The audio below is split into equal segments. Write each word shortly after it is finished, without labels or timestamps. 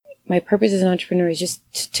my purpose as an entrepreneur is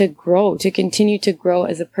just to grow, to continue to grow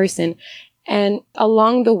as a person. And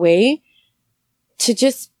along the way, to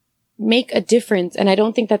just make a difference. And I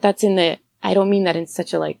don't think that that's I don't mean that in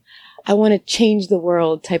such a like, I want to change the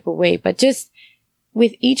world type of way, but just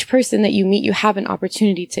with each person that you meet, you have an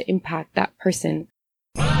opportunity to impact that person.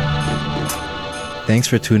 Thanks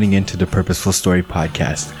for tuning in to the Purposeful Story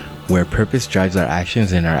podcast, where purpose drives our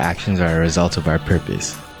actions and our actions are a result of our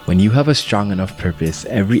purpose. When you have a strong enough purpose,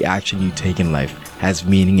 every action you take in life has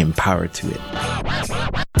meaning and power to it.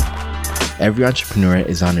 Every entrepreneur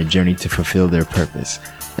is on a journey to fulfill their purpose,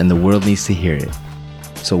 and the world needs to hear it.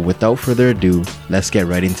 So without further ado, let's get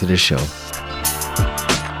right into the show.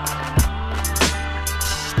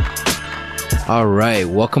 All right,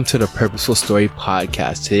 welcome to the Purposeful Story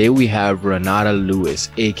podcast. Today we have Renata Lewis,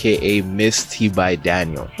 aka Miss Tea by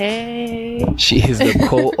Daniel. Hey. She is the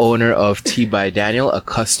co-owner of Tea by Daniel, a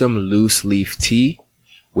custom loose leaf tea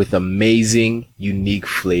with amazing, unique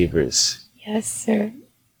flavors. Yes, sir.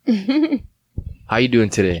 How you doing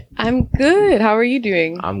today? I'm good. How are you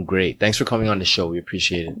doing? I'm great. Thanks for coming on the show. We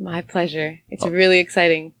appreciate it. My pleasure. It's really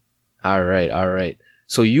exciting. All right.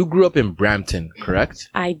 So you grew up in Brampton, correct?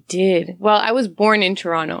 I did. Well, I was born in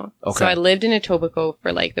Toronto. Okay. So I lived in Etobicoke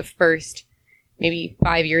for like the first maybe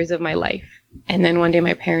 5 years of my life. And then one day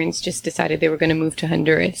my parents just decided they were going to move to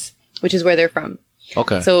Honduras, which is where they're from.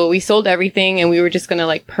 Okay. So we sold everything and we were just going to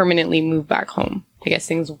like permanently move back home. I guess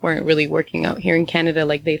things weren't really working out here in Canada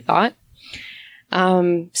like they thought.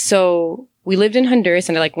 So we lived in Honduras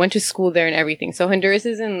and I like went to school there and everything. So Honduras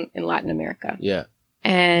is in Latin America. Yeah.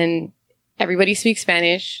 And everybody speaks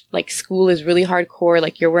Spanish. Like school is really hardcore.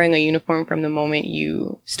 Like you're wearing a uniform from the moment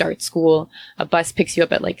you start school. A bus picks you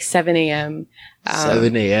up at like 7 a.m.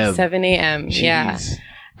 7 a.m. 7 a.m. Jeez. Yeah.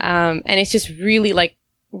 And it's just really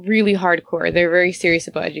hardcore. They're very serious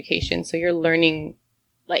about education. So you're learning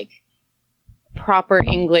like proper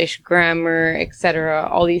English, grammar, etc.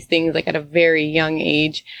 All these things like at a very young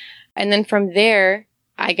age. And then from there,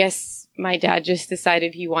 I guess my dad just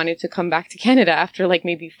decided he wanted to come back to Canada after like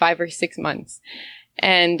maybe 5 or 6 months.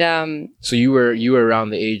 And so you were around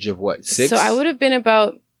the age of what, 6? So I would have been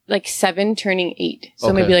about like 7 turning 8.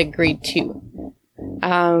 So maybe like grade 2.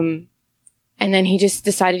 And then he just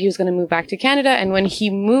decided he was going to move back to Canada. And when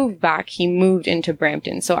he moved back, he moved into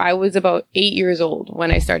Brampton. So I was about 8 years old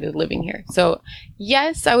when I started living here. So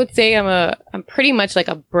yes, I would say I'm pretty much like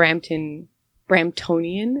a Bramptonian.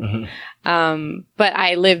 Mm-hmm. But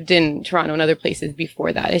I lived in Toronto and other places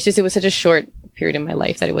before that. It was such a short period in my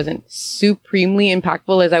life that it wasn't supremely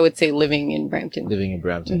impactful as I would say living in Brampton.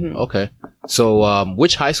 Mm-hmm. Okay. So,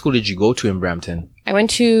 which high school did you go to in Brampton? I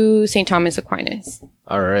went to St. Thomas Aquinas.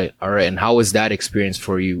 All right. And how was that experience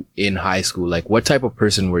for you in high school? Like, what type of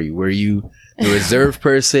person were you? Were you the reserved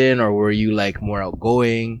person or were you like more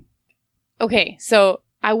outgoing? Okay. So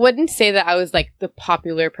I wouldn't say that I was like the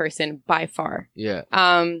popular person by far. Yeah.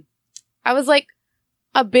 I was like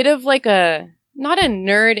a bit of like not a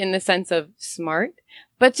nerd in the sense of smart,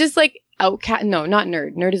 but just like outcast. No, not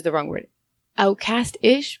nerd. Nerd is the wrong word.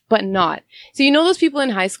 Outcast-ish, but not. So you know those people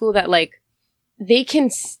in high school that like, they can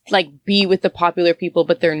like be with the popular people,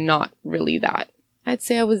 but they're not really that. I'd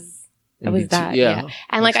say I was that. Yeah.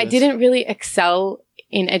 And like, I didn't really excel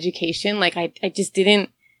in education. Like I just didn't,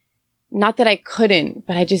 not that I couldn't,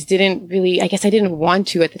 but I just didn't really, I guess I didn't want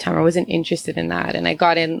to at the time. I wasn't interested in that. And I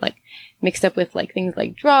got in like mixed up with like things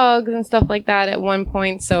like drugs and stuff like that at one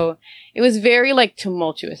point. So it was very like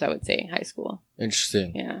tumultuous, I would say, high school.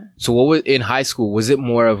 Interesting. Yeah. So what was in high school? Was it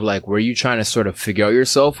more of like, were you trying to sort of figure out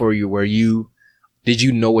yourself or did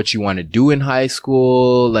you know what you want to do in high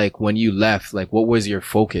school? Like when you left, like what was your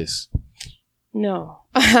focus? No,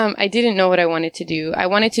 I didn't know what I wanted to do. I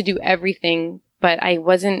wanted to do everything, but I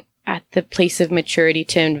wasn't at the place of maturity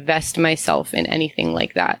to invest myself in anything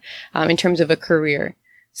like that, in terms of a career.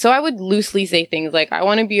 So I would loosely say things like, I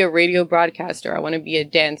want to be a radio broadcaster. I want to be a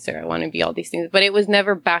dancer. I want to be all these things, but it was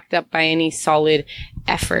never backed up by any solid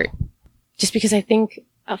effort. Just because I think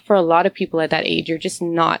for a lot of people at that age, you're just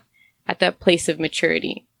not at that place of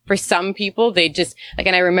maturity. For some people, they just like,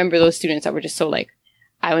 and I remember those students that were just so like,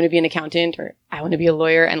 I want to be an accountant or I want to be a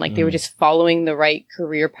lawyer. And like, they were just following the right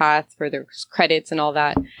career path for their credits and all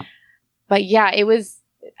that. But yeah,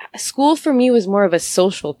 school for me was more of a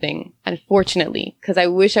social thing, unfortunately, because I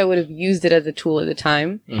wish I would have used it as a tool at the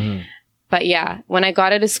time. Mm-hmm. But yeah, when I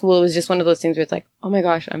got out of school, it was just one of those things where it's like, oh my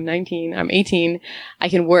gosh, I'm 19, I'm 18, I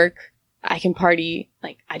can work, I can party.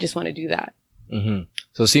 Like, I just want to do that. Mm-hmm.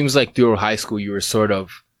 So it seems like through high school, you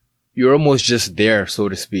were almost just there, so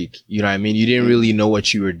to speak. You know what I mean? You didn't really know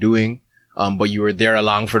what you were doing. but you were there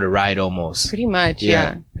along for the ride almost. Pretty much,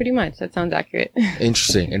 yeah. Pretty much. That sounds accurate.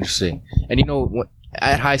 Interesting. And you know,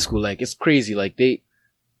 at high school, like, it's crazy. Like, the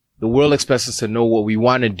world expects us to know what we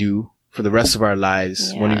want to do for the rest of our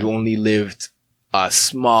lives when we've only lived a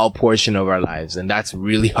small portion of our lives. And that's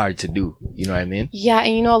really hard to do. You know what I mean? Yeah.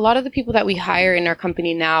 And you know, a lot of the people that we hire in our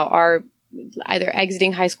company now are either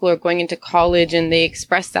exiting high school or going into college, and they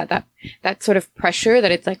express that sort of pressure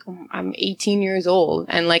that it's like, oh, I'm 18 years old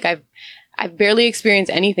and like I've barely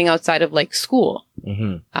experienced anything outside of like school.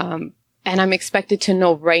 And I'm expected to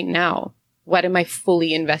know right now, what am I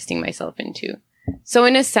fully investing myself into? So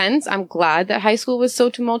in a sense, I'm glad that high school was so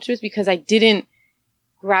tumultuous, because I didn't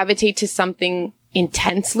gravitate to something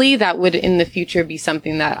intensely that would in the future be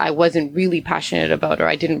something that I wasn't really passionate about or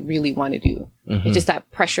I didn't really want to do. It's just that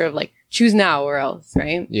pressure of like, choose now or else,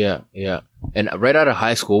 right? Yeah. And right out of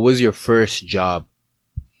high school, what was your first job?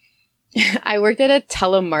 I worked at a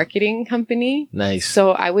telemarketing company. Nice.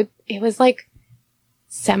 So it was like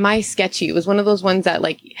semi-sketchy. It was one of those ones that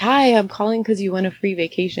like, hi, I'm calling because you want a free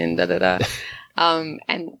vacation,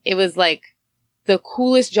 and it was like the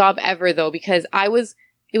coolest job ever though, because it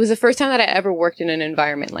was the first time that I ever worked in an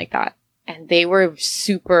environment like that. And they were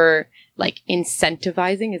super like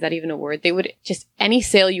incentivizing. Is that even a word? They would just, any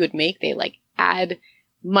sale you would make, they like add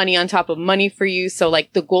money on top of money for you. So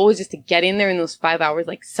like the goal was just to get in there in those 5 hours,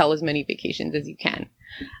 like sell as many vacations as you can.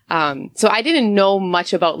 So I didn't know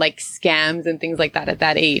much about like scams and things like that at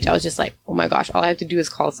that age. I was just like, oh my gosh, all I have to do is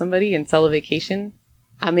call somebody and sell a vacation.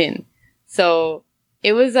 I'm in. So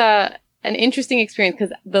it was an interesting experience,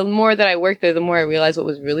 because the more that I worked there, the more I realized what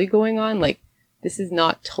was really going on. Like, this is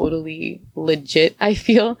not totally legit, I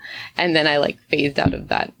feel. And then I like phased out of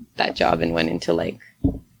that job and went into like, I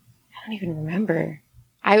don't even remember.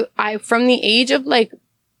 I from the age of like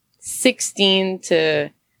 16 to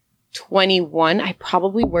 21, I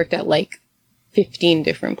probably worked at like 15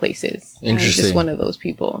 different places. Interesting. I was just one of those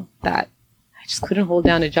people that I just couldn't hold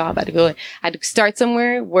down a job. I had to start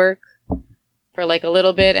somewhere, work for like a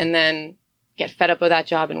little bit, and then get fed up with that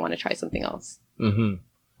job and want to try something else.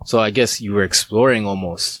 So I guess you were exploring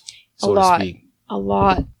almost, so to speak. A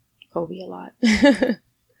lot. Kobe, a lot.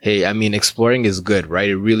 Hey, I mean, exploring is good, right?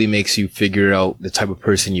 It really makes you figure out the type of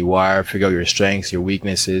person you are, figure out your strengths, your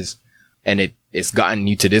weaknesses, and it's gotten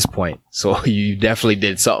you to this point. So you definitely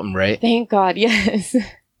did something, right? Thank God, yes.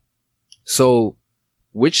 So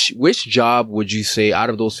which job would you say out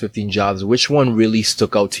of those 15 jobs, which one really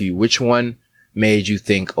stuck out to you? Which one made you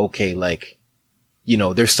think, okay, like, you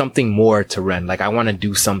know, there's something more to Ren. Like, I want to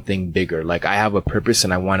do something bigger. Like, I have a purpose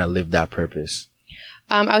and I want to live that purpose.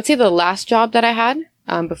 I would say the last job that I had,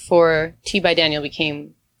 before Tea by Daniel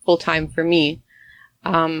became full-time for me,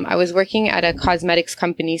 I was working at a cosmetics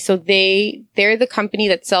company. So they're the company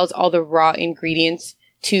that sells all the raw ingredients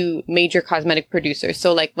to major cosmetic producers.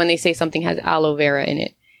 So like when they say something has aloe vera in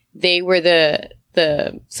it, they were the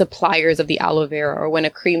suppliers of the aloe vera. Or when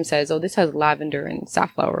a cream says, oh, this has lavender and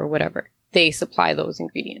safflower or whatever, they supply those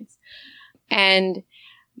ingredients. And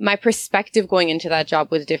my perspective going into that job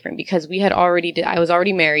was different, because I was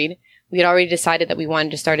already married. We had already decided that we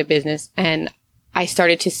wanted to start a business, and I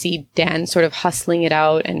started to see Dan sort of hustling it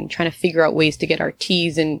out and trying to figure out ways to get our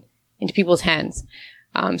teas into people's hands.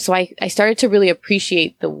 So I started to really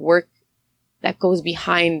appreciate the work that goes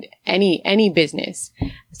behind any business.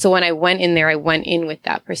 So when I went in there, I went in with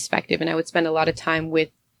that perspective, and I would spend a lot of time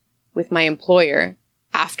with my employer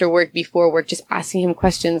after work, before work, just asking him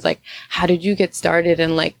questions like, how did you get started?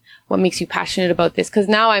 And like, what makes you passionate about this? Cause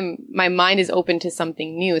now my mind is open to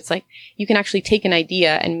something new. It's like, you can actually take an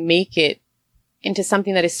idea and make it into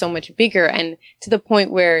something that is so much bigger. And to the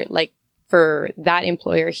point where, like, for that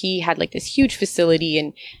employer, he had like this huge facility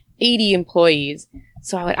and 80 employees.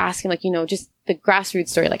 So I would ask him, like, you know, just the grassroots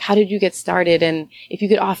story, like, how did you get started? And if you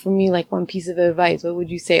could offer me like one piece of advice, what would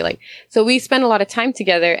you say? Like, so we spent a lot of time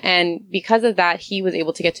together. And because of that, he was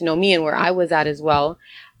able to get to know me and where I was at as well.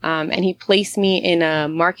 And he placed me in a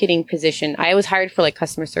marketing position. I was hired for like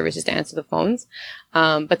customer service, just to answer the phones.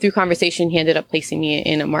 But through conversation, he ended up placing me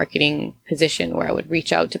in a marketing position where I would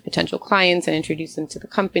reach out to potential clients and introduce them to the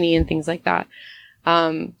company and things like that.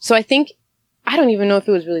 So I think, I don't even know if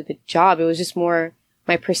it was really the job. It was just more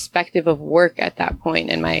my perspective of work at that point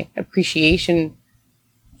and my appreciation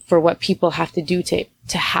for what people have to do to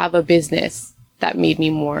have a business that made me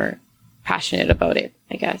more passionate about it,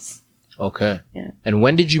 I guess. Okay. Yeah. And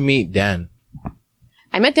when did you meet Dan?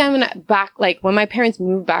 I met Dan when my parents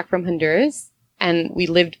moved back from Honduras and we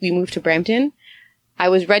moved to Brampton. I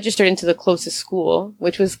was registered into the closest school,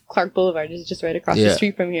 which was Clark Boulevard. It's just right across the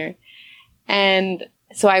street from here. And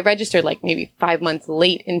So I registered like maybe 5 months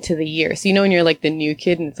late into the year. So, when you're like the new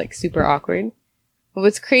kid and it's like super awkward. But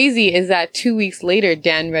what's crazy is that 2 weeks later,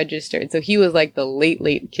 Dan registered. So he was like the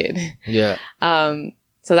late kid. Yeah.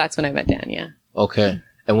 So that's when I met Dan. Yeah. Okay.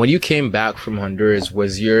 And when you came back from Honduras,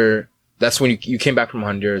 that's when you came back from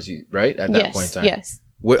Honduras, right? At that point in time. Yes.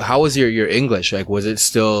 How was your English? Like, was it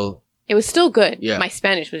still? It was still good. Yeah. My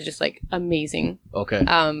Spanish was just like amazing. Okay.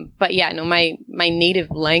 But yeah, no, my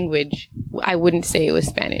native language, I wouldn't say it was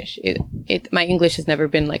Spanish. My English has never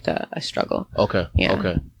been like a struggle. Okay. Yeah.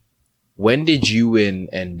 Okay. When did you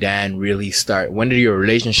and Dan really start? When did your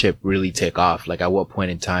relationship really take off? Like, at what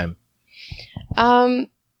point in time?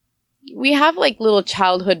 We have like little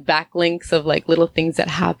childhood backlinks of like little things that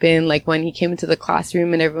happen. Like when he came into the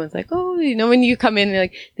classroom and everyone's like, oh, when you come in, they're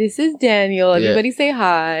like, this is Daniel. Everybody say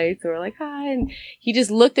hi. So we're like, hi. And he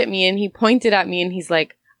just looked at me and he pointed at me and he's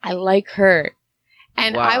like, I like her.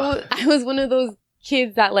 And wow. I was one of those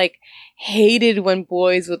kids that like hated when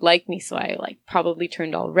boys would like me. So I like probably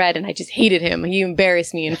turned all red and I just hated him. He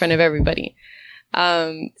embarrassed me in front of everybody.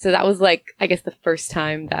 So that was like, I guess the first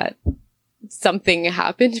time that something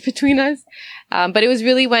happened between us. But it was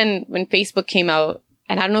really when Facebook came out.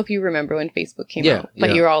 And I don't know if you remember when Facebook came out,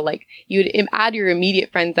 but you're all like, you'd add your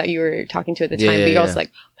immediate friends that you were talking to at the time, but you're also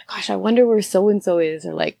like, oh my gosh, I wonder where so-and-so is.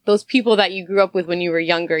 Or like those people that you grew up with when you were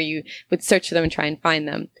younger, you would search for them and try and find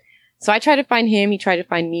them. So I tried to find him. He tried to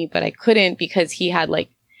find me, but I couldn't because he had like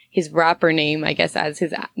his rapper name, I guess, as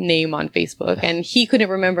his name on Facebook. And he couldn't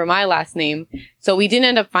remember my last name. So we didn't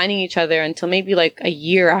end up finding each other until maybe like a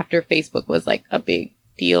year after Facebook was like a big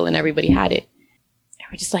deal and everybody had it. And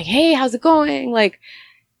we're just like, hey, how's it going? Like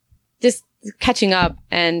just catching up.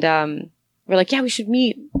 And we're like, yeah, we should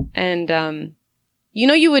meet. And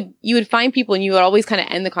you would find people and you would always kind of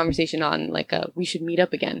end the conversation on like we should meet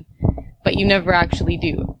up again. But you never actually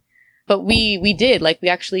do. But we did, like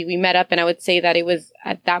we met up, and I would say that it was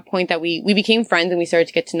at that point that we became friends and we started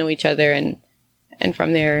to get to know each other, and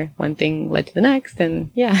from there one thing led to the next,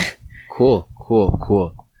 and yeah. Cool.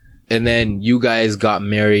 And then you guys got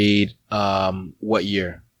married what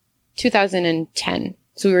year? 2010.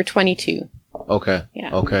 So we were 22. Okay.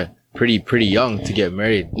 Yeah. Okay. Pretty young to get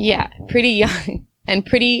married. Yeah, pretty young and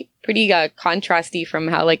pretty contrasty from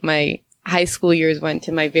how like my high school years went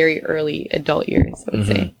to my very early adult years, I would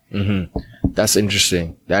say. Mm-hmm. That's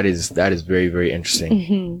interesting. That is very, very interesting.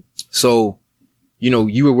 Mm-hmm. So,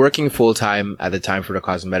 you were working full time at the time for the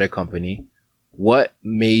cosmetic company. What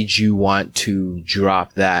made you want to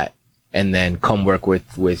drop that and then come work with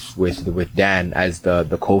Dan as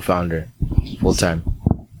the co-founder full time?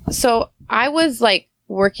 So I was like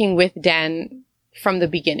working with Dan from the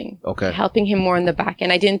beginning. Okay. Helping him more in the back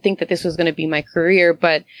end. I didn't think that this was going to be my career,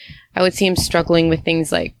 but I would see him struggling with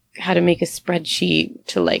things like how to make a spreadsheet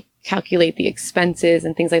to like calculate the expenses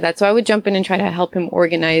and things like that. So I would jump in and try to help him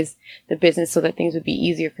organize the business so that things would be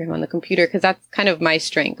easier for him on the computer. Cause that's kind of my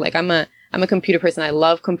strength. Like I'm a computer person. I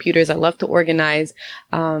love computers. I love to organize.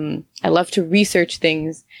 I love to research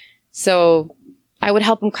things. So I would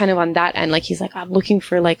help him kind of on that end. Like he's like, I'm looking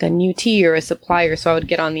for like a new tea or a supplier. So I would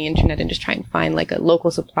get on the internet and just try and find like a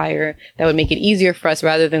local supplier that would make it easier for us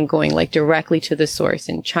rather than going like directly to the source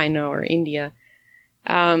in China or India.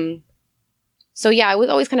 So yeah, I was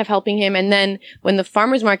always kind of helping him. And then when the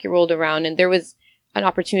farmer's market rolled around and there was an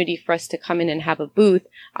opportunity for us to come in and have a booth,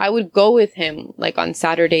 I would go with him like on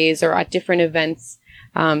Saturdays or at different events,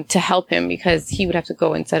 to help him because he would have to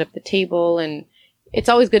go and set up the table. And it's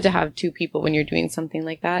always good to have two people when you're doing something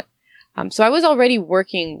like that. So I was already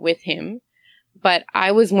working with him, but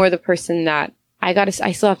I was more the person that I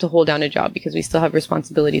still have to hold down a job because we still have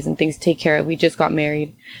responsibilities and things to take care of. We just got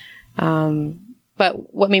married.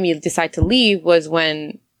 But what made me decide to leave was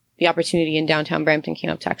when the opportunity in downtown Brampton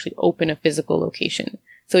came up to actually open a physical location.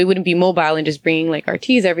 So we wouldn't be mobile and just bringing like our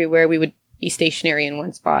teas everywhere. We would be stationary in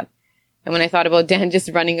one spot. And when I thought about Dan just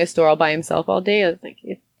running a store all by himself all day, I was like,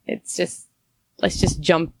 it's just, let's just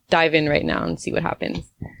dive in right now and see what happens.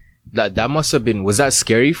 That must have been, was that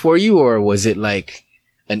scary for you or was it like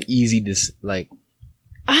an easy,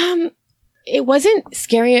 it wasn't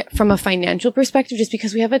scary from a financial perspective just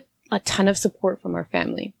because we have a ton of support from our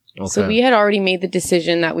family. Okay. So we had already made the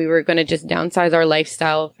decision that we were going to just downsize our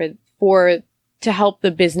lifestyle to help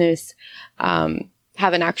the business, have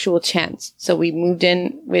an actual chance. So we moved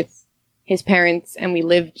in with his parents and we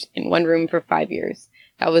lived in one room for 5 years.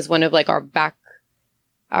 That was one of like our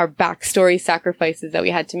backstory sacrifices that we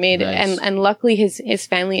had to make. Nice. And luckily his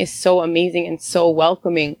family is so amazing and so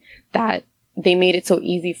welcoming that they made it so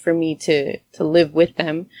easy for me to live with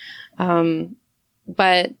them.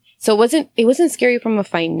 But So it wasn't scary from a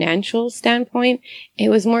financial standpoint. It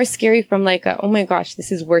was more scary from like, oh my gosh,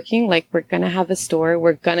 this is working. Like, we're going to have a store.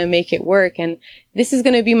 We're going to make it work. And this is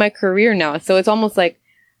going to be my career now. So it's almost like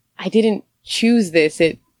I didn't choose this.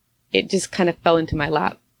 It just kind of fell into my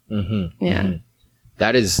lap. Mm-hmm. Yeah. Mm-hmm.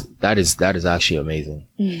 That is actually amazing.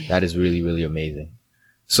 That is really, really amazing.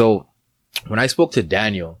 So when I spoke to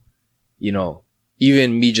Daniel, you know,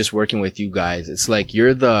 even me just working with you guys, it's like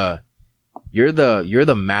you're the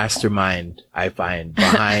mastermind, I find,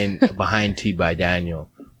 behind Tea by Daniel.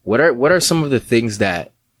 What are some of the things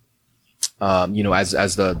that, you know, as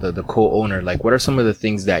the co-owner, like what are some of the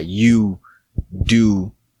things that you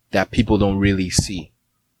do that people don't really see?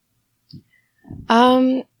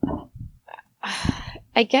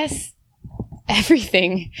 I guess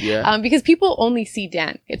everything. Yeah. Because people only see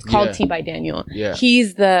Dan. It's called Tea by Daniel. Yeah.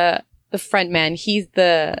 He's the front man. He's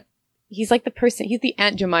like the person, he's the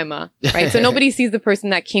Aunt Jemima, right? So nobody sees the person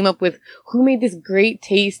that came up with who made this great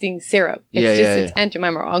tasting syrup. It's Aunt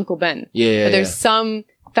Jemima or Uncle Ben. But there's some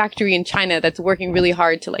factory in China that's working really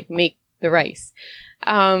hard to like make the rice.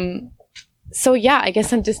 So yeah, I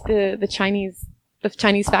guess I'm just the Chinese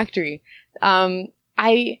factory.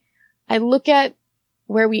 I look at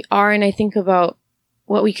where we are and I think about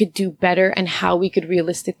what we could do better and how we could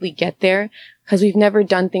realistically get there. Because we've never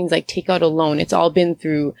done things like takeout alone. It's all been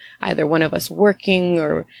through either one of us working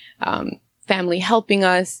or family helping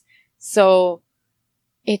us. So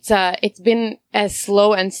it's been a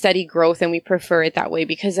slow and steady growth, and we prefer it that way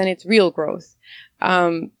because then it's real growth.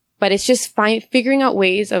 But it's just figuring out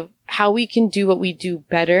ways of how we can do what we do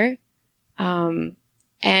better.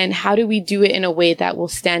 And how do we do it in a way that will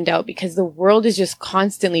stand out? Because the world is just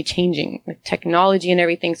constantly changing with technology and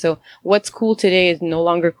everything. So what's cool today is no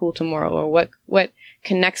longer cool tomorrow, or what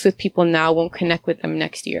connects with people now won't connect with them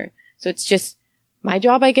next year. So it's just, my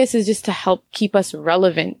job, I guess, is just to help keep us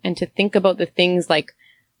relevant and to think about the things like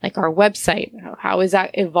our website. How is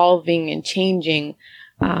that evolving and changing?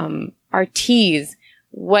 Our teas.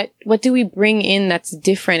 What do we bring in that's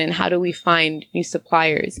different, and how do we find new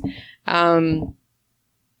suppliers?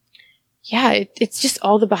 It's just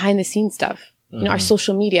all the behind the scenes stuff. You know, our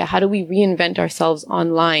social media. How do we reinvent ourselves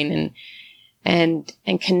online and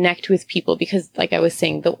connect with people? Because like I was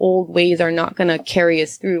saying, the old ways are not going to carry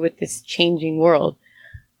us through with this changing world.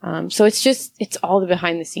 So it's all the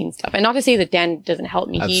behind the scenes stuff. And not to say that Dan doesn't help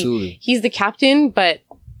me. Absolutely. He's the captain, but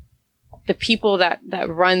the people that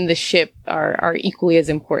run the ship are equally as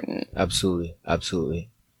important. Absolutely. Absolutely.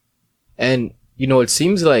 And you know, it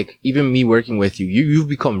seems like even me working with you, you've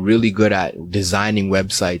become really good at designing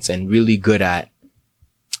websites and really good at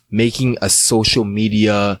making a social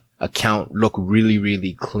media account look really,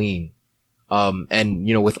 really clean. And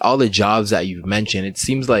you know, with all the jobs that you've mentioned, it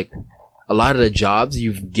seems like a lot of the jobs,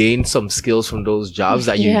 you've gained some skills from those jobs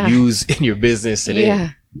that you use in your business today. Yeah,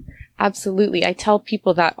 absolutely. I tell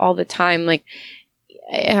people that all the time. Like,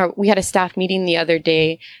 we had a staff meeting the other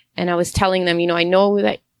day, and I was telling them, you know, I know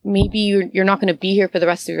that maybe you're not going to be here for the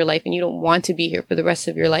rest of your life, and you don't want to be here for the rest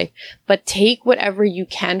of your life, but take whatever you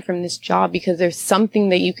can from this job, because there's something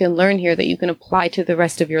that you can learn here that you can apply to the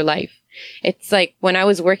rest of your life. It's like when I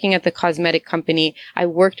was working at the cosmetic company, I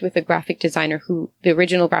worked with a graphic designer the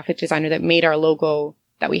original graphic designer that made our logo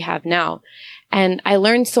that we have now. And I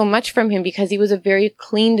learned so much from him because he was a very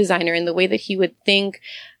clean designer in the way that he would think.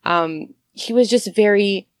 He was just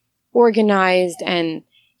very organized, and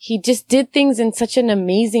he just did things in such an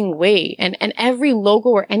amazing way. And every logo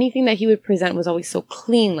or anything that he would present was always so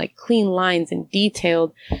clean, like clean lines and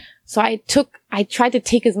detailed. So I tried to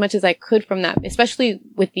take as much as I could from that, especially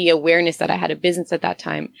with the awareness that I had a business at that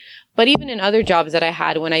time. But even in other jobs that I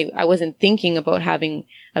had when I wasn't thinking about having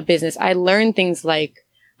a business, I learned things like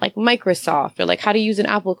Microsoft, or like how to use an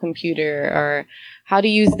Apple computer, or how to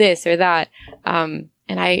use this or that. And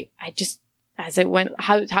I just, as it went,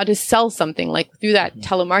 how to sell something, like through that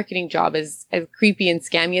telemarketing job, as creepy and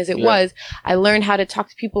scammy as it was, I learned how to talk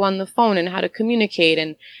to people on the phone and how to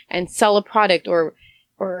communicate and sell a product, or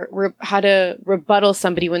how to rebuttal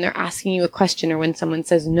somebody when they're asking you a question, or when someone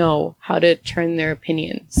says no, how to turn their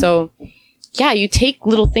opinion. So yeah, you take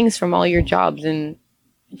little things from all your jobs and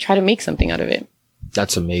try to make something out of it.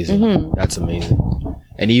 That's amazing. That's amazing.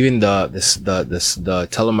 And even the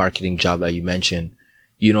telemarketing job that you mentioned,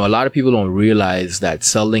 you know, a lot of people don't realize that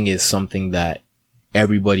selling is something that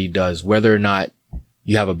everybody does, whether or not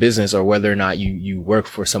you have a business or whether or not you work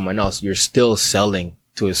for someone else, you're still selling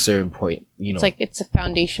to a certain point, you know. It's like, it's a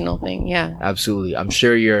foundational thing. Yeah. Absolutely. I'm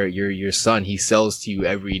sure your son, he sells to you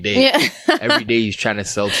every day. Yeah. Every day he's trying to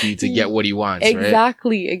sell to you to get what he wants,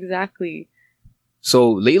 Exactly. right? Exactly.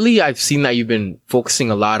 So lately I've seen that you've been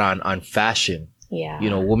focusing a lot on fashion. Yeah.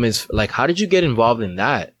 Women's, like, how did you get involved in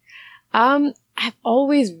that? I've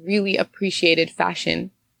always really appreciated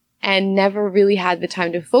fashion and never really had the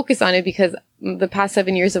time to focus on it because the past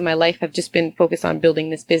 7 years of my life have just been focused on building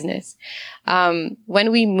this business.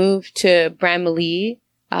 When we moved to Bramalea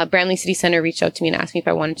City Center reached out to me and asked me if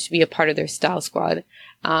I wanted to be a part of their style squad.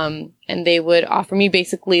 And they would offer me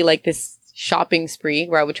basically like this shopping spree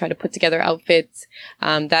where I would try to put together outfits,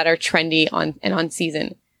 that are trendy on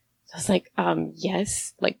season. So I was like,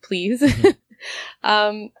 yes, like, please.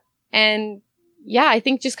 And yeah, I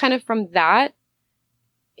think just kind of from that,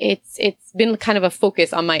 it's been kind of a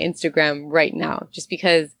focus on my Instagram right now, just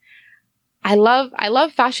because I love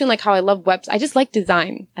fashion, like how I love webs. I just like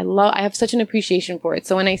design. I have such an appreciation for it.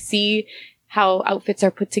 So when I see how outfits are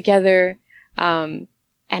put together, and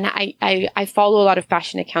I follow a lot of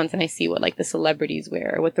fashion accounts and I see what like the celebrities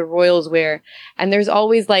wear, or what the royals wear. And there's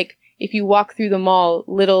always like, if you walk through the mall,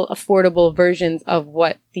 little affordable versions of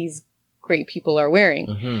what these great people are wearing.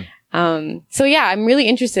 Mm-hmm. So yeah, I'm really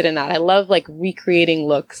interested in that. I love like recreating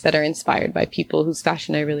looks that are inspired by people whose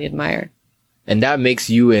fashion I really admire. And that makes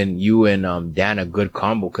you and Dan a good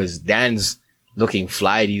combo, because Dan's looking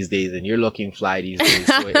fly these days and you're looking fly these days.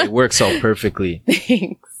 So it works out perfectly.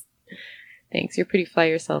 Thanks. You're pretty fly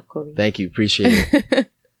yourself, Kobe. Thank you. Appreciate it.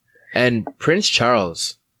 And Prince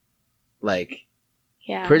Charles, like,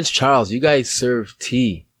 yeah, Prince Charles, you guys serve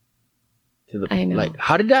tea. I know. Like,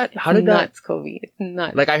 how did that? Nuts, Kobe. It's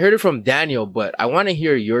nuts. Like, I heard it from Daniel, but I want to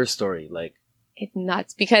hear your story. Like, it's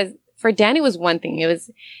nuts because for Dan, it was one thing.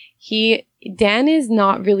 Dan is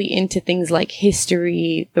not really into things like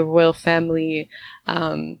history, the royal family.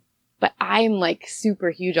 But I'm like super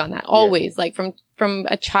huge on that. Always. Yeah. Like from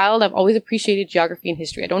a child, I've always appreciated geography and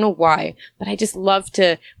history. I don't know why, but I just love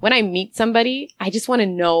to, when I meet somebody, I just want to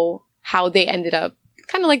know how they ended up.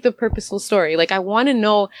 Kind of like the purposeful story. Like, I want to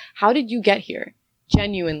know, how did you get here?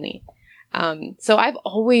 Genuinely. So I've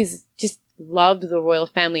always just loved the royal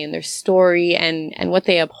family and their story and what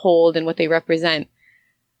they uphold and what they represent.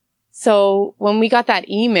 So when we got that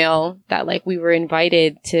email that like we were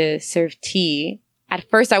invited to serve tea, at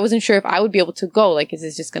first I wasn't sure if I would be able to go. Like, is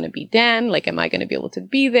this just going to be Dan? Like, am I going to be able to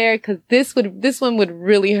be there? Cause this one would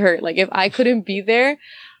really hurt. Like, if I couldn't be there,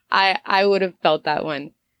 I would have felt that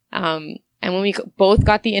one. And when we both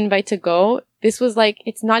got the invite to go, this was like,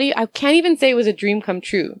 I can't even say it was a dream come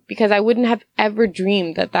true, because I wouldn't have ever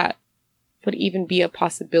dreamed that would even be a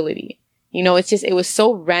possibility. It was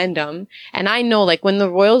so random. And I know, like, when the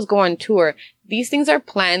royals go on tour, these things are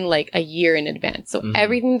planned like a year in advance. So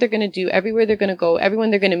everything they're going to do, everywhere they're going to go, everyone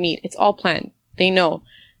they're going to meet, it's all planned. They know.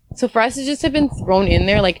 So for us to just have been thrown in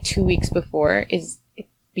there like 2 weeks before it's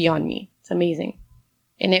beyond me. It's amazing.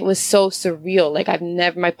 And it was so surreal.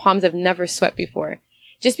 Like, my palms have never sweat before.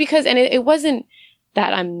 Just because, and it wasn't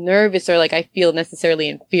that I'm nervous or like I feel necessarily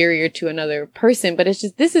inferior to another person, but it's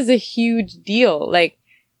just, this is a huge deal. Like,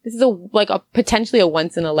 this is potentially a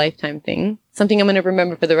once in a lifetime thing. Something I'm going to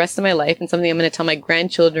remember for the rest of my life and something I'm going to tell my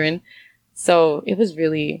grandchildren. So it was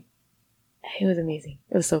amazing.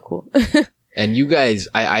 It was so cool. And you guys,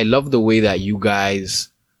 I love the way that you guys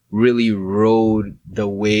really rode the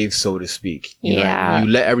wave, so to speak. You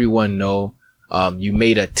let everyone know. You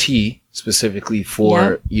made a tea specifically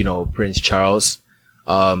for, Prince Charles.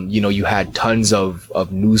 You had tons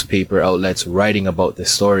of newspaper outlets writing about the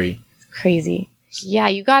story. Crazy. Yeah,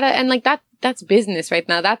 you gotta, and like that's business right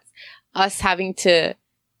now. That's us having to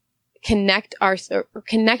connect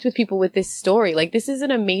with people with this story. Like, this is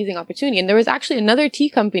an amazing opportunity. And there was actually another tea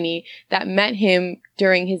company that met him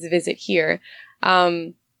during his visit here.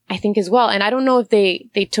 I think as well. And I don't know if they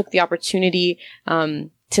took the opportunity,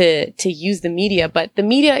 to use the media, but the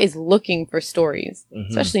media is looking for stories,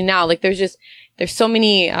 especially now. Like, there's so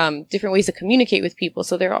many, different ways to communicate with people.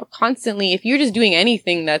 So they're all constantly, if you're just doing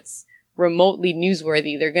anything that's remotely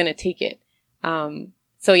newsworthy, they're going to take it.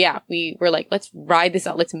 So yeah, we were like, let's ride this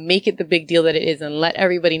out. Let's make it the big deal that it is and let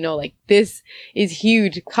everybody know, like, this is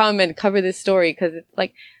huge. Come and cover this story. Cause it's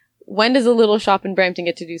like, when does a little shop in Brampton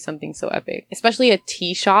get to do something so epic? Especially a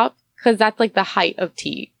tea shop, because that's like the height of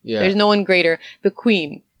tea. Yeah. There's no one greater. The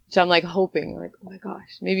Queen, which I'm like hoping, like, oh my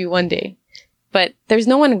gosh, maybe one day. But there's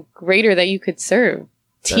no one greater that you could serve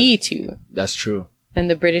tea to. That's true. Than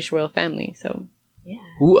the British royal family. So, yeah.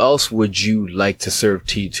 Who else would you like to serve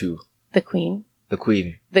tea to? The Queen. The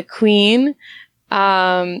Queen. The Queen.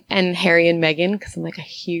 And Harry and Meghan, because I'm like a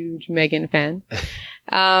huge Meghan fan.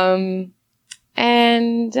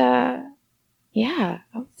 Yeah,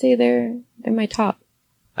 I would say they're my top.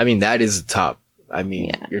 I mean, that is the top. I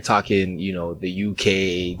mean, You're talking, the UK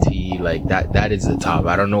tea, like that is the top.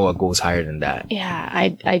 I don't know what goes higher than that. Yeah,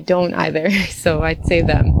 I don't either. So I'd say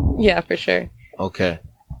them. Yeah, for sure. Okay.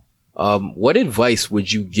 What advice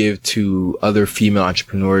would you give to other female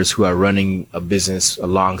entrepreneurs who are running a business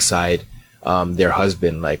alongside their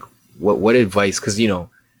husband? Like, what advice? Because, you know,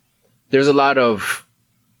 there's a lot of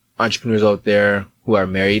entrepreneurs out there who are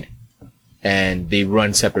married and they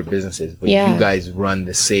run separate businesses, but you guys run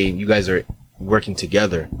the same. You guys are working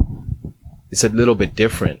together. It's a little bit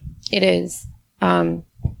different. It is. And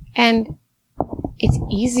it's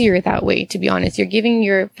easier that way, to be honest. You're giving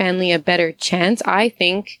your family a better chance, I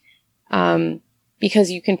think,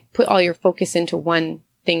 because you can put all your focus into one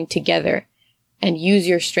thing together and use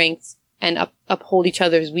your strengths and uphold each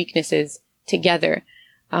other's weaknesses together.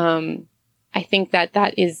 I think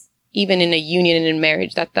that is, even in a union and in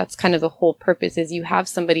marriage, that's kind of the whole purpose, is you have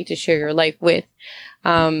somebody to share your life with.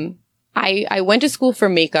 I went to school for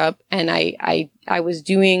makeup, and I was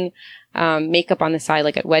doing makeup on the side,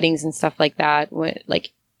 like at weddings and stuff like that,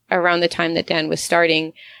 like around the time that Dan was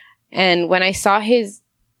starting. And when I saw his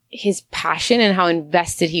passion and how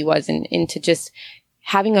invested he was into just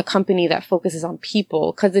having a company that focuses on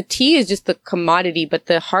people, because the tea is just the commodity, but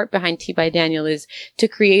the heart behind Tea by Daniel is to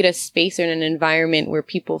create a space and an environment where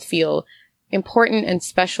people feel important and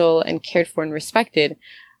special and cared for and respected.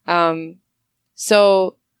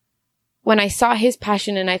 So when I saw his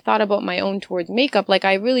passion and I thought about my own towards makeup, like,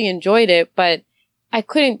 I really enjoyed it, but I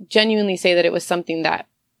couldn't genuinely say that it was something that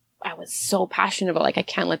I was so passionate about. Like, I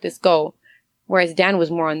can't let this go. Whereas Dan was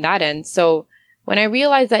more on that end. So when I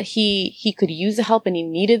realized that he could use the help and he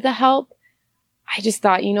needed the help, I just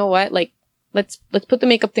thought, you know what, like, let's put the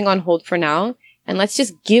makeup thing on hold for now, and let's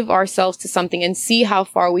just give ourselves to something and see how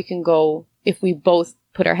far we can go if we both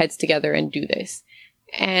put our heads together and do this.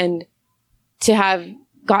 And to have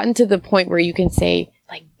gotten to the point where you can say,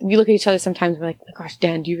 like, we look at each other sometimes, we're like, oh my gosh,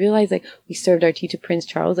 Dan, do you realize, like, we served our tea to Prince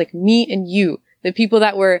Charles? Like, me and you, the people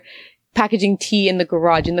that were packaging tea in the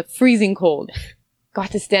garage in the freezing cold,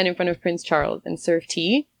 got to stand in front of Prince Charles and serve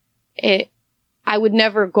tea. I would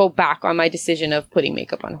never go back on my decision of putting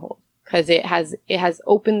makeup on hold, because it has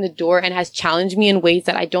opened the door and has challenged me in ways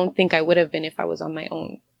that I don't think I would have been if I was on my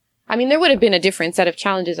own. I mean, there would have been a different set of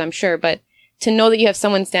challenges, I'm sure, but to know that you have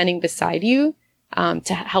someone standing beside you,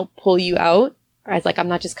 to help pull you out, as like, I'm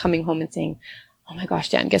not just coming home and saying, oh my gosh,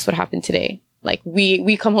 Dan, guess what happened today? Like,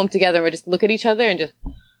 we come home together and we just look at each other and just,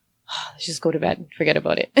 let's just go to bed, forget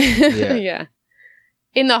about it. Yeah.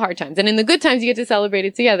 In the hard times. And in the good times, you get to celebrate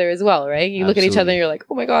it together as well, right? You look at each other and you're like,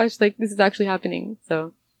 oh my gosh, like, this is actually happening.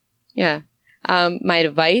 So, yeah. My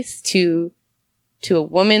advice to a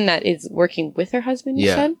woman that is working with her husband, you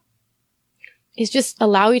said, is just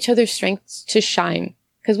allow each other's strengths to shine.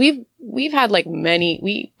 Because we've had, like,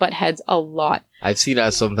 we butt heads a lot. I've seen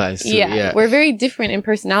that sometimes too. Yeah. We're very different in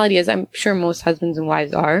personality, as I'm sure most husbands and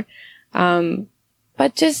wives are.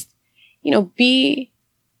 But just, you know, be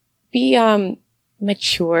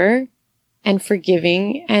mature and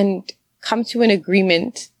forgiving and come to an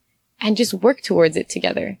agreement and just work towards it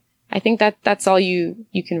together. I think that's all you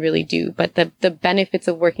can really do. But the benefits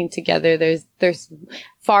of working together, there's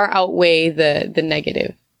far outweigh the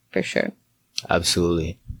negative, for sure.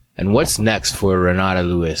 Absolutely. And what's next for Renata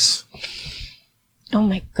Lewis? Oh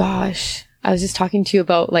my gosh. I was just talking to you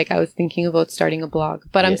about, like, I was thinking about starting a blog,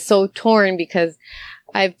 but I'm so torn because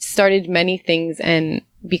I've started many things, and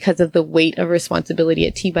because of the weight of responsibility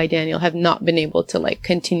at Tea by Daniel, have not been able to, like,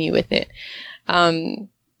 continue with it.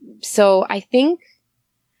 So I think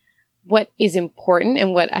what is important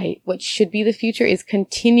and what should be the future is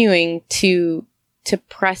continuing to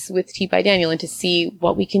press with Tea by Daniel and to see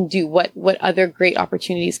what we can do, what other great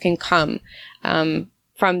opportunities can come,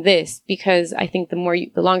 from this, because I think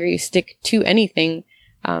the longer you stick to anything,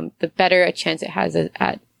 the better a chance it has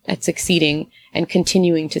at succeeding and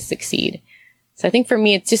continuing to succeed. So I think for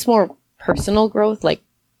me, it's just more personal growth, like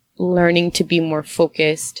learning to be more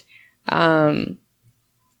focused,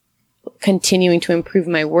 continuing to improve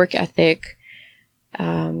my work ethic,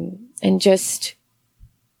 and just,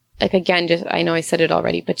 like, again, I know I said it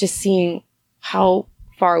already, but just seeing how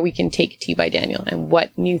far we can take Tea by Daniel and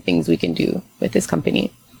what new things we can do with this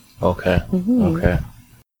company. Okay. Mm-hmm. Okay.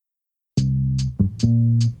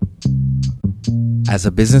 As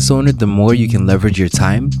a business owner, the more you can leverage your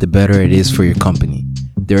time, the better it is for your company.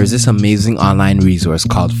 There is this amazing online resource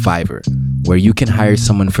called Fiverr, where you can hire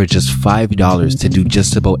someone for just $5 to do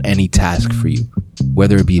just about any task for you.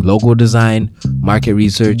 Whether it be logo design, market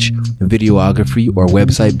research, videography, or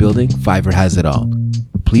website building, Fiverr has it all.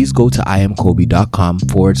 Please go to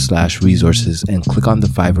imkobe.com/resources and click on the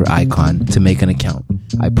Fiverr icon to make an account.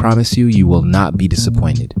 I promise you will not be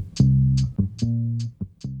disappointed.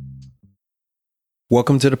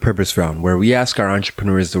 Welcome to the Purpose Round, where we ask our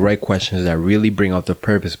entrepreneurs the right questions that really bring out the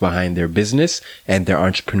purpose behind their business and their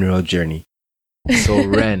entrepreneurial journey. So,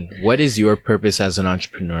 Ren, what is your purpose as an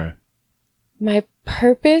entrepreneur? My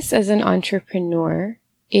purpose as an entrepreneur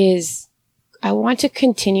is I want to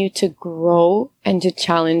continue to grow and to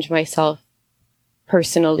challenge myself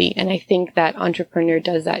personally. And I think that entrepreneurship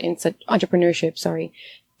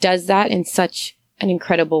does that in such an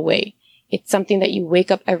incredible way. It's something that you wake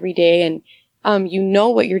up every day and you know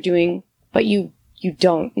what you're doing, but you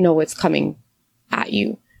don't know what's coming at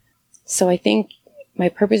you. So I think my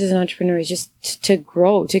purpose as an entrepreneur is just to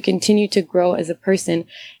grow, to continue to grow as a person.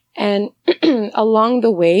 And along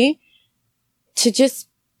the way, to just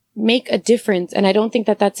make a difference. And I don't think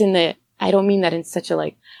that I don't mean that in such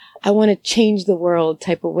a I want to change the world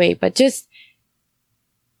type of way, but just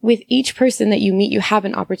with each person that you meet, you have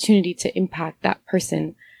an opportunity to impact that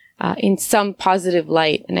person in some positive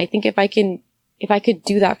light. And I think if I could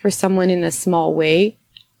do that for someone in a small way,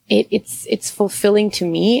 it's fulfilling to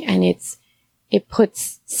me, and it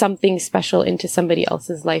puts something special into somebody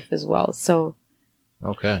else's life as well. So.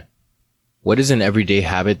 Okay. What is an everyday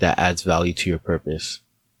habit that adds value to your purpose?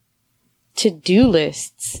 To-do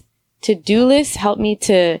lists. To-do lists help me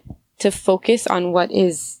to focus on what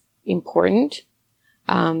is important.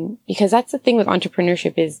 Because that's the thing with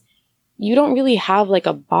entrepreneurship is you don't really have like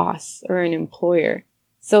a boss or an employer.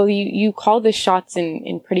 So you call the shots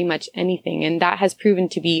in pretty much anything. And that has proven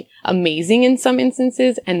to be amazing in some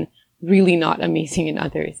instances and really not amazing in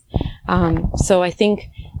others. So I think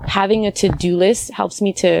having a to-do list helps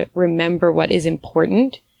me to remember what is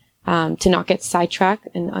important, to not get sidetracked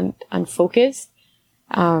and unfocused,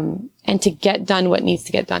 and to get done what needs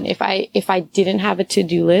to get done. If I didn't have a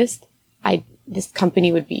to-do list, this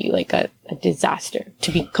company would be like a disaster,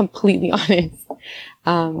 to be completely honest.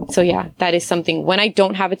 So yeah, that is something. When I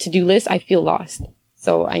don't have a to-do list, I feel lost.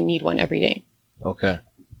 So I need one every day. Okay.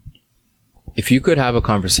 If you could have a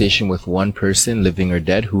conversation with one person, living or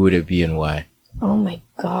dead, who would it be and why? Oh my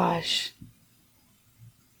gosh.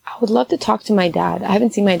 I would love to talk to my dad. I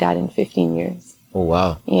haven't seen my dad in 15 years. Oh,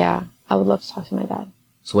 wow. Yeah. I would love to talk to my dad.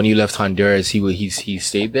 So when you left Honduras, he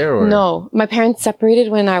stayed there, or? No, my parents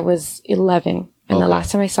separated when I was 11. And the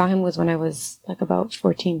last time I saw him was when I was like about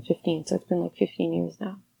 14, 15. So it's been like 15 years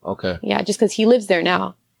now. Okay. Yeah. Just because he lives there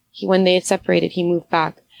now. When they had separated, he moved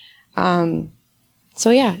back. So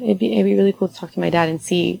yeah, it'd be really cool to talk to my dad and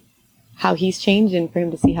see how he's changed, and for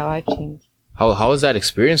him to see how I've changed. How was that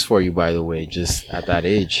experience for you, by the way, just at that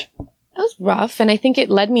age? It was rough. And I think it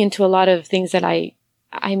led me into a lot of things that I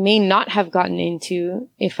may not have gotten into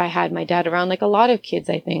if I had my dad around, like a lot of kids,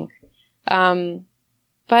 I think.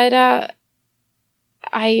 But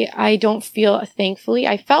I don't feel, thankfully,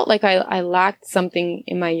 I felt like I lacked something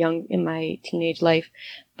in my teenage life.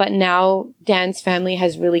 But now Dan's family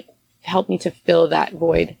has really helped me to fill that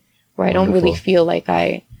void, where I don't really feel like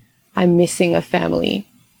I'm missing a family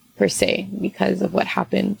per se because of what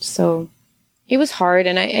happened. So it was hard.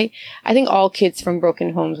 And I think all kids from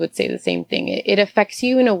broken homes would say the same thing. It affects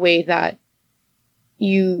you in a way that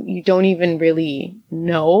you don't even really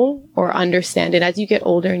know or understand it. As you get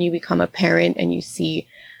older and you become a parent and you see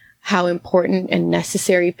how important and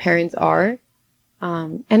necessary parents are,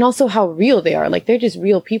 and also how real they are. Like, they're just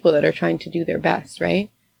real people that are trying to do their best, right?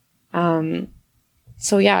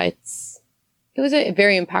 So yeah, it was a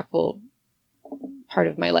very impactful part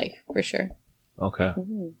of my life, for sure. Okay.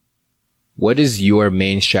 Mm-hmm. What is your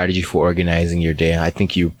main strategy for organizing your day? I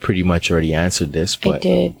think you pretty much already answered this, but I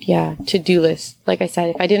did. Yeah. To-do lists. Like I said,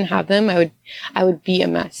 if I didn't have them, I would be a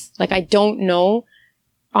mess. Like, I don't know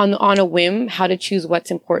on a whim how to choose what's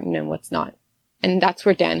important and what's not. And that's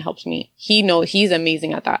where Dan helps me. He's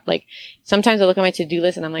amazing at that. Like, sometimes I look at my to-do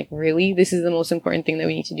list and I'm like, really? This is the most important thing that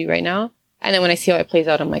we need to do right now? And then when I see how it plays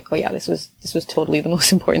out, I'm like, oh yeah, this was totally the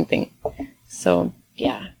most important thing. So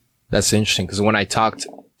yeah. That's interesting, because when I talked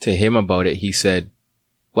to him about it, he said,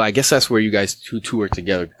 well, I guess that's where you guys two work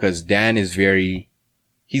together, because Dan is he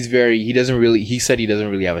doesn't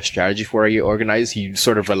really have a strategy for how you organize. He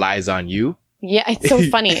sort of relies on you. Yeah, it's so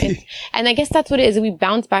funny. And I guess that's what it is. We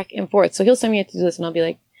bounce back and forth. So he'll send me a to-do list and I'll be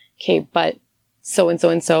like, okay, but so and so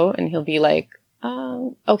and so. And he'll be like,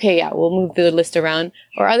 okay, yeah, we'll move the list around.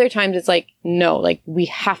 Or other times it's like, no, like, we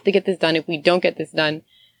have to get this done. If we don't get this done,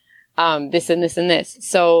 this and this and this.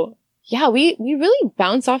 So yeah, we really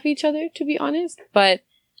bounce off each other, to be honest. But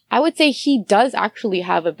I would say he does actually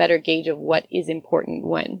have a better gauge of what is important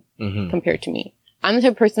when compared to me. I'm the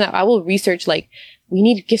type of person that I will research, like, we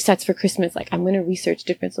need gift sets for Christmas. Like, I'm going to research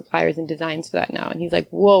different suppliers and designs for that now. And he's like,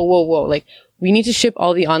 whoa. Like, we need to ship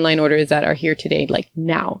all the online orders that are here today, like,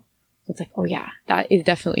 now. It's like, oh yeah, that is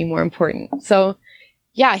definitely more important. So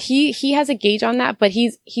yeah, he has a gauge on that, but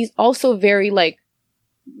he's also very like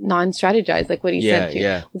non-strategized, like what he said too.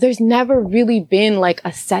 Yeah. There's never really been like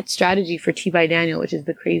a set strategy for Tea by Daniel, which is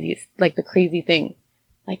the craziest, like the crazy thing.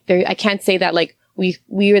 Like I can't say that like we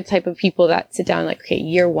are the type of people that sit down like, okay,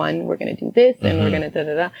 year one, we're going to do this and we're going to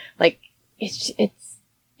da-da-da. Like it's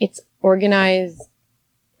organized,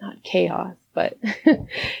 not chaos, but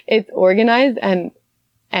it's organized and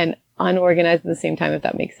unorganized at the same time, if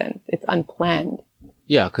that makes sense. It's unplanned.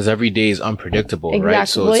 Yeah, because every day is unpredictable, exactly. right?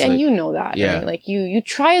 So well, it's and like, you know that. yeah. Right? Like you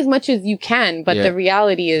try as much as you can, but the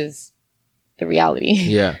reality is the reality.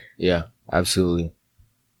 Yeah, absolutely.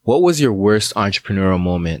 What was your worst entrepreneurial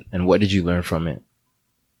moment and what did you learn from it?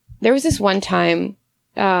 There was this one time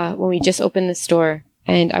when we just opened the store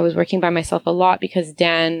and I was working by myself a lot because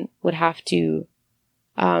Dan would have to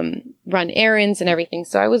run errands and everything.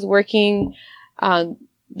 So I was working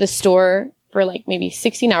the store for like maybe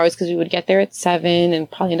 16 hours because we would get there at 7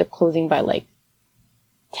 and probably end up closing by like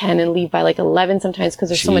 10 and leave by like 11 sometimes because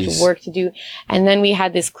there's so much work to do. And then we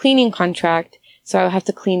had this cleaning contract. So I would have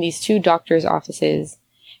to clean these 2 doctors' offices.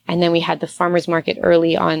 And then we had the farmer's market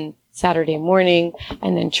early on Saturday morning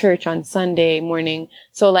and then church on Sunday morning.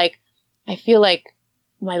 So like, I feel like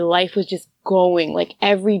my life was just going like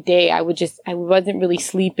every day. I wasn't really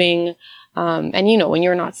sleeping. And you know, when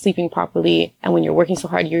you're not sleeping properly and when you're working so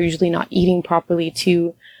hard, you're usually not eating properly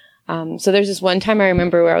too. So there's this one time I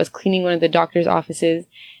remember where I was cleaning one of the doctor's offices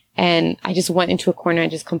and I just went into a corner and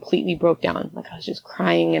just completely broke down. Like I was just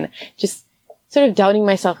crying and just sort of doubting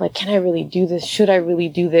myself. Like, can I really do this? Should I really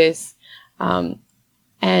do this?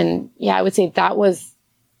 And yeah, I would say that was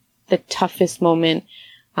the toughest moment.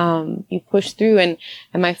 You push through and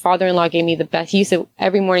my father-in-law gave me the best. He used to,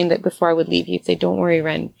 every morning that before I would leave, he'd say, don't worry,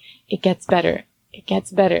 Ren, it gets better. It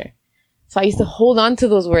gets better. So I used to hold on to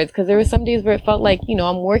those words because there were some days where it felt like, you know,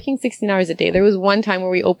 I'm working 16 hours a day. There was one time where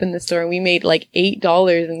we opened the store and we made like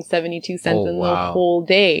 $8.72 in the whole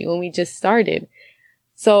day when we just started.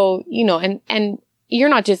 So, you know, and you're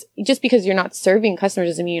not just because you're not serving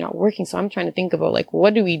customers doesn't mean you're not working. So I'm trying to think about like,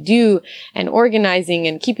 what do we do and organizing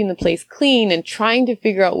and keeping the place clean and trying to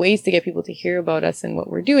figure out ways to get people to hear about us and what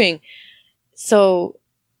we're doing. So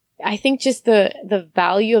I think just the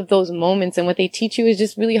value of those moments and what they teach you is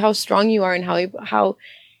just really how strong you are and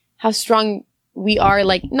how strong we are.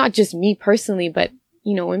 Like not just me personally, but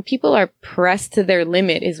you know, when people are pressed to their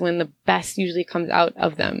limit is when the best usually comes out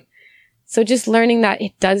of them. So just learning that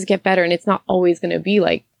it does get better and it's not always going to be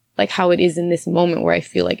like how it is in this moment where I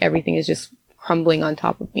feel like everything is just crumbling on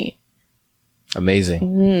top of me. Amazing.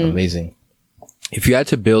 Amazing. If you had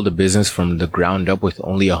to build a business from the ground up with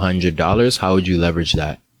only $100, how would you leverage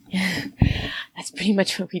that? That's pretty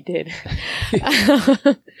much what we did. Tea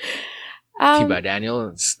by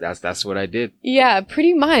Daniel, that's what I did. Yeah,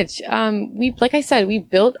 pretty much. Like I said, we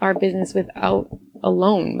built our business without a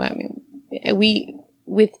loan. I mean,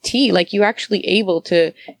 with tea, like you're actually able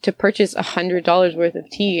to purchase $100 worth of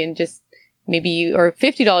tea and just or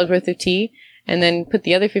 $50 worth of tea and then put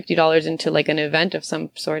the other $50 into like an event of some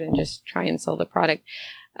sort and just try and sell the product.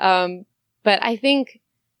 But I think,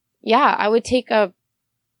 yeah, I would take a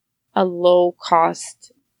low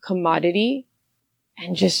cost commodity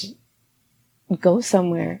and just go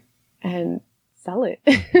somewhere and sell it.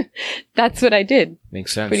 That's what I did.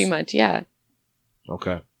 Makes sense. Pretty much. Yeah.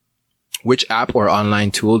 Okay. Which app or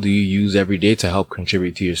online tool do you use every day to help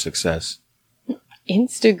contribute to your success?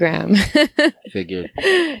 Instagram. Figured.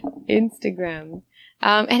 Instagram.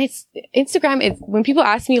 And Instagram is when people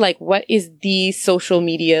ask me like, what is the social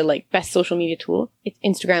media, like best social media tool? It's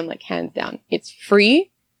Instagram, like hands down. It's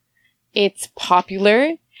free. It's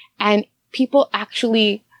popular and people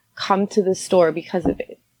actually come to the store because of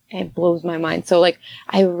it. And it blows my mind. So like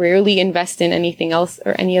I rarely invest in anything else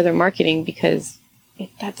or any other marketing because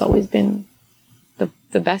that's always been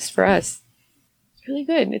the best for us. It's really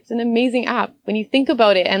good. It's an amazing app when you think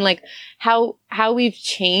about it and like how we've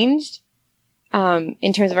changed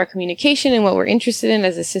in terms of our communication and what we're interested in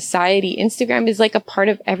as a society. Instagram is like a part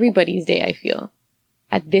of everybody's day, I feel,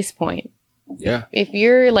 at this point. Yeah. If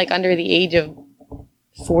you're like under the age of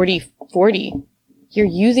 40, you're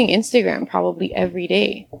using Instagram probably every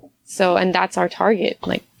day. So, and that's our target,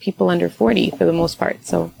 like people under 40 for the most part.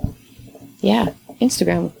 So yeah.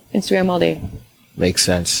 Instagram all day. Makes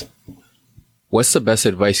sense. What's the best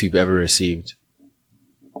advice you've ever received?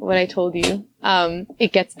 What I told you.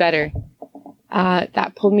 It gets better.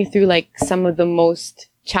 That pulled me through like some of the most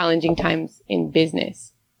challenging times in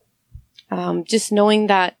business. Just knowing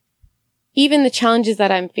that even the challenges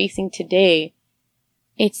that I'm facing today,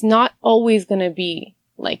 it's not always going to be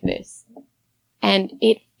like this. And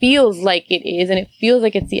it feels like it is, and it feels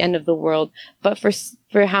like it's the end of the world. But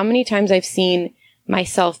for how many times I've seen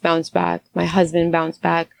myself bounce back, my husband bounce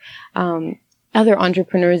back, other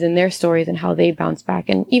entrepreneurs and their stories and how they bounce back,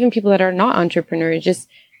 and even people that are not entrepreneurs,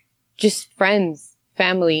 just friends,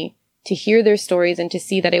 family, to hear their stories and to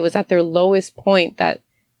see that it was at their lowest point that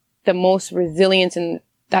the most resilience, and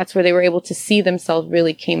that's where they were able to see themselves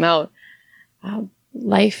really came out.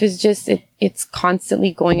 Life is just, it's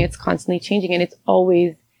constantly going, it's constantly changing, and it's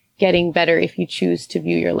always getting better if you choose to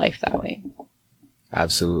view your life that way.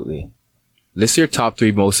 Absolutely. List your top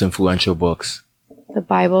 3 most influential books. The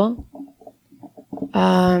Bible,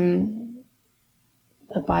 the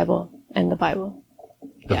Bible, and the Bible.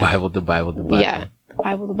 The Bible. Yeah.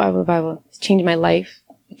 The Bible. It's changed my life.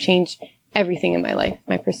 It changed everything in my life.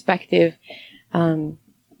 My perspective.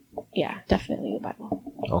 Yeah, definitely the Bible.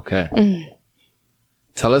 Okay.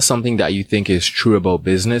 Tell us something that you think is true about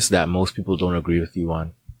business that most people don't agree with you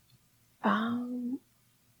on.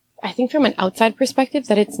 I think from an outside perspective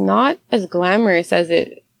that it's not as glamorous as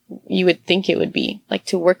you would think it would be. Like,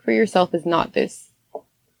 to work for yourself is not this.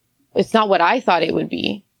 It's not what I thought it would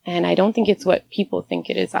be. And I don't think it's what people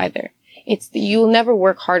think it is either. You'll never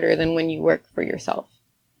work harder than when you work for yourself.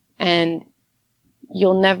 And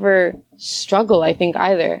you'll never struggle, I think,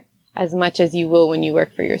 either, as much as you will when you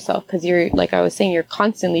work for yourself. Because you're, like I was saying, you're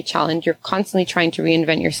constantly challenged. You're constantly trying to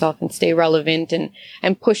reinvent yourself and stay relevant and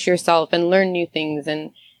push yourself and learn new things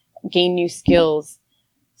and gain new skills.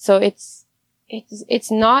 So it's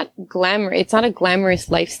not glamour. It's not a glamorous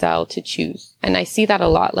lifestyle to choose. And I see that a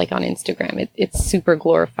lot, like on Instagram. It's super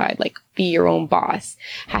glorified, like be your own boss,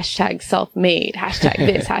 hashtag self-made, hashtag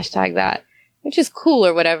this, hashtag that, which is cool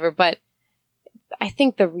or whatever. But I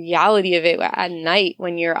think the reality of it at night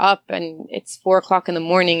when you're up and it's 4:00 in the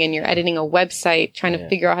morning and you're editing a website, trying to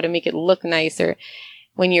figure out how to make it look nice, or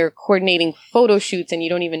when you're coordinating photo shoots and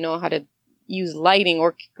you don't even know how to use lighting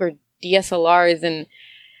or DSLRs,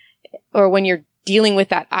 or when you're dealing with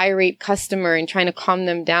that irate customer and trying to calm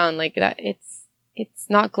them down, like that, it's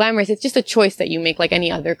not glamorous. It's just a choice that you make like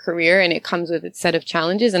any other career, and it comes with its set of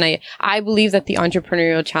challenges. And I believe that the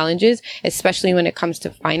entrepreneurial challenges, especially when it comes to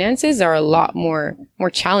finances, are a lot more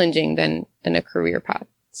challenging than a career path.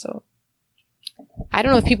 So I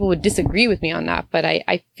don't know if people would disagree with me on that, but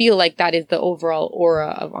I feel like that is the overall aura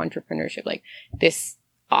of entrepreneurship, like this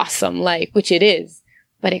awesome life, which it is,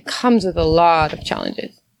 but it comes with a lot of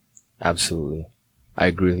challenges. Absolutely. I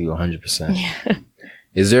agree with you 100%. Yeah.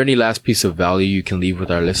 Is there any last piece of value you can leave with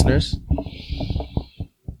our listeners?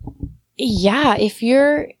 Yeah, if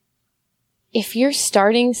you're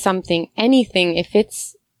starting something, anything, if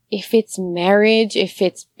it's marriage, if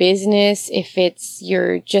it's business, if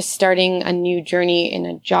you're just starting a new journey in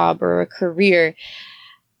a job or a career,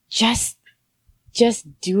 just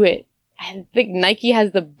do it. I think Nike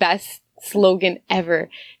has the best slogan ever.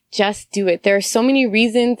 Just do it. There are so many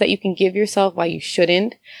reasons that you can give yourself why you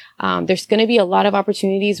shouldn't. There's going to be a lot of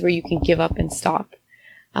opportunities where you can give up and stop.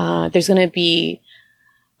 There's going to be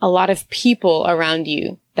a lot of people around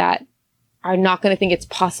you that are not going to think it's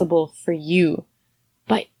possible for you.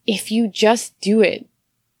 But if you just do it,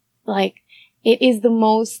 like, it is the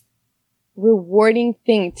most rewarding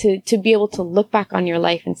thing to be able to look back on your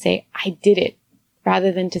life and say, I did it,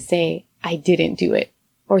 rather than to say, I didn't do it,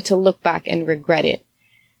 or to look back and regret it.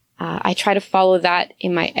 I try to follow that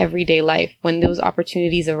in my everyday life when those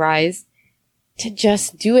opportunities arise, to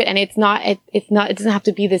just do it. And it doesn't have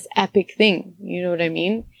to be this epic thing. You know what I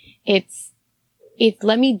mean? It's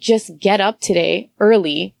let me just get up today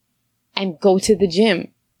early and go to the gym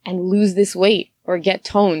and lose this weight or get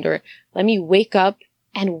toned, or let me wake up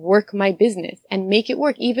and work my business and make it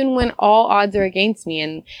work even when all odds are against me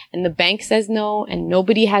and the bank says no and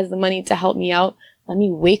nobody has the money to help me out. Let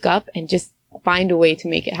me wake up and just find a way to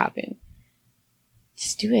make it happen.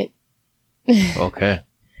 Just do it. Okay.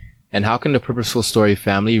 And how can the Purposeful Story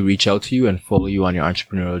family reach out to you and follow you on your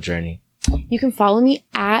entrepreneurial journey? You can follow me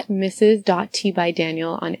at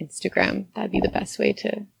Mrs.T.by.Daniel on Instagram. That'd be the best way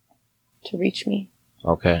to reach me.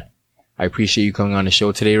 Okay. I appreciate you coming on the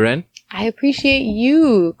show today, Ren. I appreciate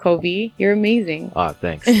you, Kobe. You're amazing. Oh,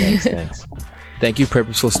 thanks. Thank you,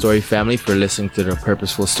 Purposeful Story family, for listening to the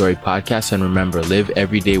Purposeful Story podcast. And remember, live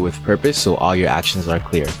every day with purpose so all your actions are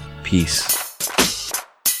clear. Peace.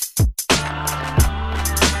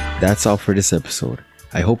 That's all for this episode.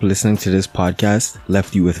 I hope listening to this podcast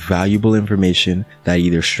left you with valuable information that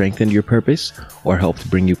either strengthened your purpose or helped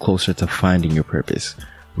bring you closer to finding your purpose.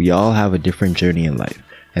 We all have a different journey in life,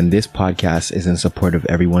 and this podcast is in support of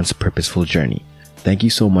everyone's purposeful journey. Thank you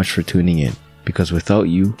so much for tuning in, because without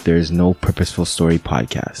you, there is no Purposeful Story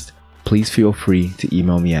podcast. please feel free to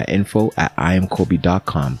email me at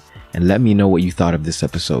info@iamkobe.com and let me know what you thought of this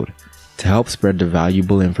episode. To help spread the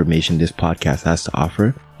valuable information this podcast has to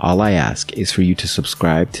offer, all I ask is for you to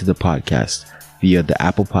subscribe to the podcast via the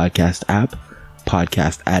Apple Podcast app,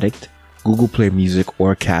 Podcast Addict, Google Play Music,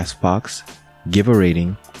 or CastBox, give a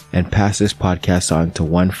rating, and pass this podcast on to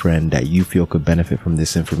one friend that you feel could benefit from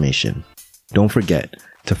this information. Don't forget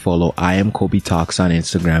to follow I Am Kobe Talks on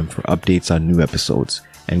Instagram for updates on new episodes,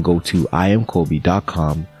 and go to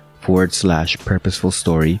iamkobe.com/purposeful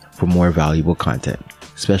story for more valuable content.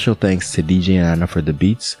 Special thanks to DJ Nana for the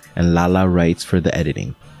beats and Lala Writes for the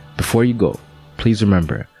editing. Before you go, please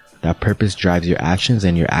remember that purpose drives your actions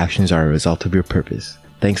and your actions are a result of your purpose.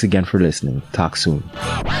 Thanks again for listening. Talk soon.